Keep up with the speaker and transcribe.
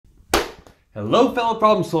Hello fellow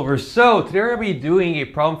problem solvers. So today we're going to be doing a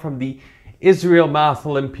problem from the Israel Math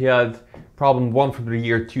Olympiad, problem 1 from the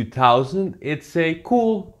year 2000. It's a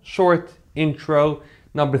cool, short intro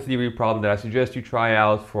number theory problem that I suggest you try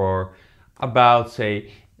out for about,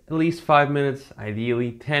 say, at least 5 minutes,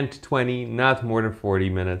 ideally 10 to 20, not more than 40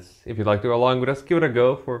 minutes. If you'd like to go along with us, give it a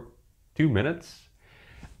go for 2 minutes.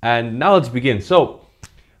 And now let's begin. So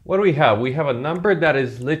what do we have? We have a number that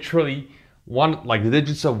is literally one, like the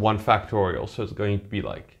digits of 1 factorial. So it's going to be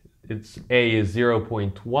like, a is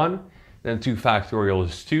 0.1, then 2 factorial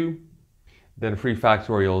is 2, then 3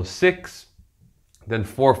 factorial is 6, then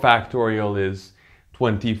 4 factorial is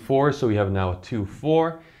 24, so we have now a 2,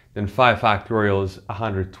 4, then 5 factorial is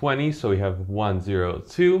 120, so we have 1, 0,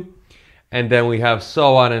 2, and then we have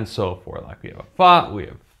so on and so forth. Like we have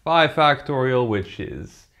 5 factorial, which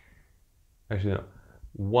is, actually no,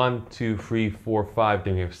 1, 2, 3, 4, 5,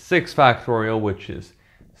 then we have 6 factorial, which is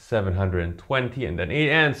 720, and then 8,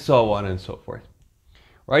 and so on and so forth.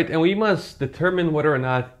 Right? And we must determine whether or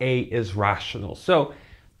not A is rational. So,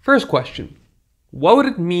 first question, what would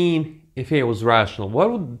it mean if A was rational?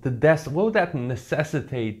 What would that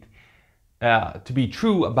necessitate to be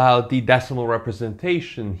true about the decimal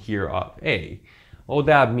representation here of A? What would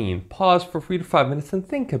that mean? Pause for 3 to 5 minutes and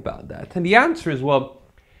think about that. And the answer is, well,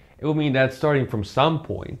 it would mean that starting from some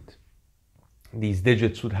point, these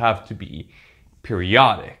digits would have to be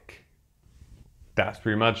periodic. That's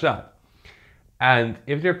pretty much that. And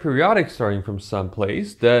if they're periodic starting from some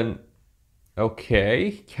place, then,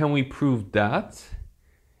 okay, can we prove that?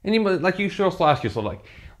 And you should also ask yourself, like,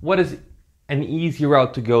 what is an easy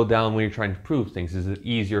route to go down when you're trying to prove things? Is it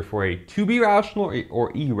easier for A to be rational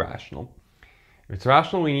or irrational? If it's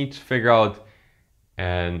rational, we need to figure out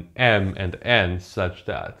an M and N such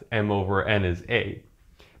that M over N is A.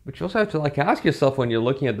 But you also have to ask yourself when you're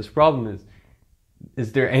looking at this problem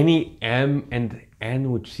is there any M and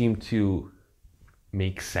N which seem to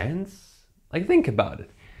make sense? Like, think about it.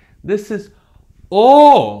 This is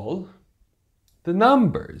all the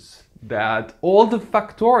numbers all the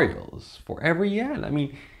factorials for every N. I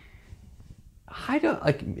mean, I don't,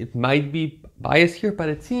 it might be biased here, but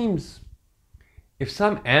it seems if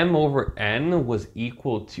some M over N was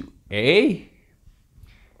equal to A,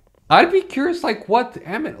 I'd be curious,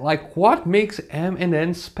 what makes M and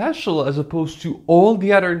N special as opposed to all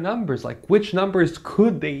the other numbers? Like, which numbers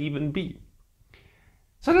could they even be?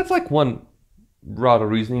 So that's like one route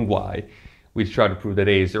of reasoning why we try to prove that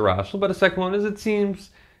A is irrational. But the second one is it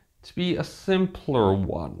seems to be a simpler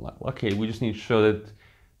one. Like, okay, we just need to show that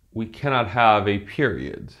we cannot have a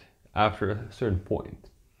period after a certain point.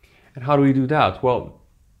 And how do we do that? Well,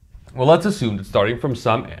 let's assume that starting from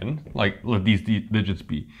some N, like let these digits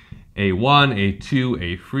be A1,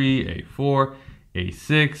 A2, A3, A4,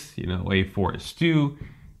 A6, A4 is 2,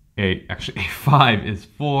 actually A5 is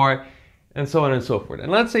 4, and so on and so forth. And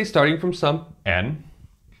let's say starting from some N,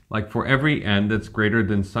 like for every N that's greater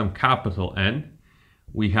than some capital N,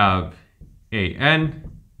 we have AN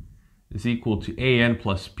is equal to AN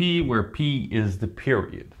plus P, where P is the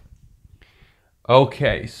period.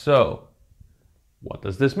 Okay, so what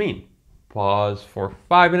does this mean? Pause for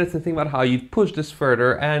 5 minutes and think about how you push this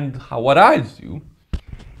further, and what I do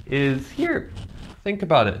is here, think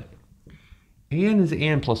about it. AN is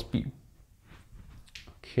AN plus P.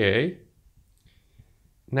 Okay.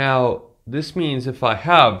 Now, this means if I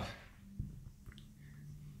have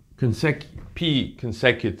P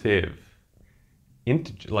consecutive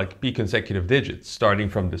digits starting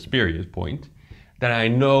from this period point, then I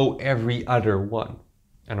know every other one.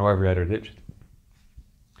 I know every other digit.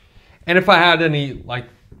 And if I had any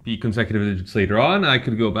P consecutive digits later on, I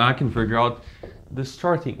could go back and figure out the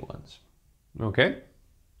starting ones. Okay?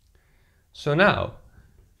 So now,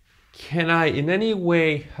 can I in any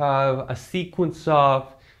way have a sequence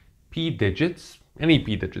of P digits, any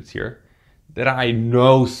P digits here, that I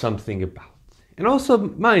know something about? And also,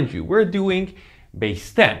 mind you, we're doing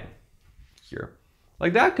base 10 here.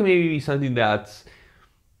 Like, that could maybe be something that's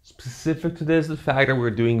specific to this. The fact that we're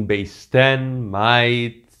doing base 10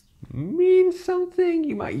 might mean something.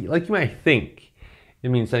 You might think it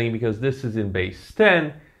means something because this is in base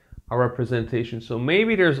 10, a representation. So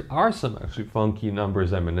maybe are some actually funky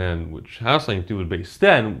numbers M and N which have something to do with base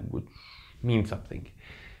 10, which means something.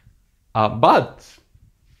 But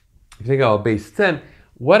if you think about base 10,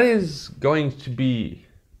 what is going to be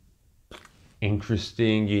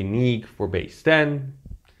interesting, unique for base 10?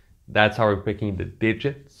 That's how we're picking the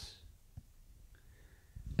digits.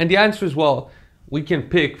 And the answer is, well, we can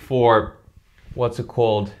pick for what's it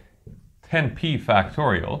called 10p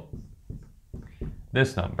factorial.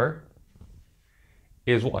 This number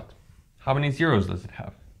is what? How many zeros does it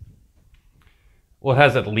have? well, it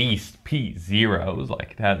has at least p zeros,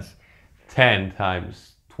 like it has 10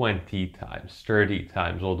 times 20 times 30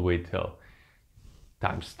 times all the way till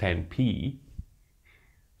times 10p.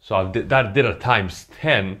 So that did a times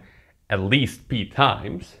 10 at least p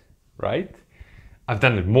times, right? I've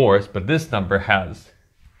done it more, but this number has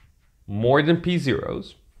more than p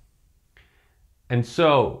zeros. And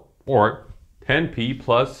so, or 10p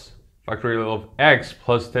plus factorial of x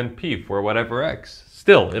plus 10p for whatever x.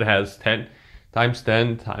 Still, it has 10 times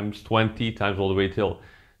 10 times 20 times all the way till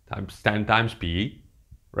times 10 times p,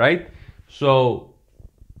 right? So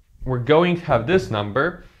we're going to have this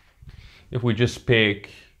number if we just pick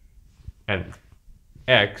an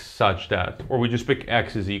x such that, or we just pick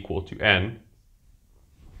x is equal to n.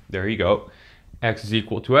 There you go. X is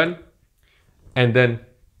equal to n. And then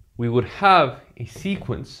we would have a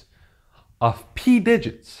sequence of p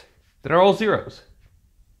digits that are all zeros.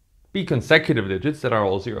 P consecutive digits that are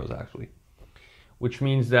all zeros, actually. Which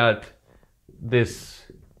means that this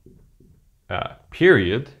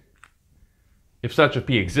period, if such a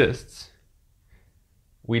p exists,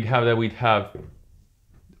 we'd have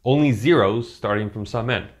only zeros starting from some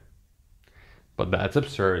n. But that's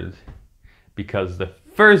absurd, because the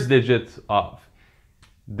first digit of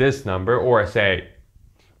this number, or say,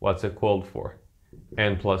 what's it called for?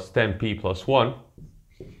 N plus 10p plus 1,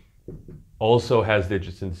 also has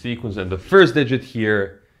digits in sequence, and the first digit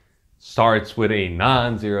here starts with a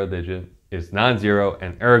non-zero digit, is non-zero,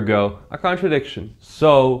 and ergo a contradiction.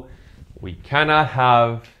 So we cannot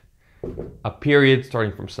have a period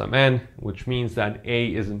starting from some n, which means that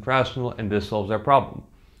a isn't rational, and this solves our problem.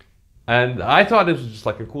 And I thought this was just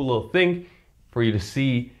like a cool little thing for you to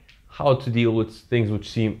see how to deal with things which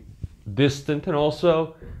seem distant, and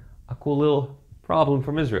also a cool little problem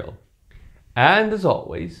from Israel. And as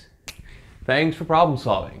always, thanks for problem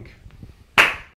solving.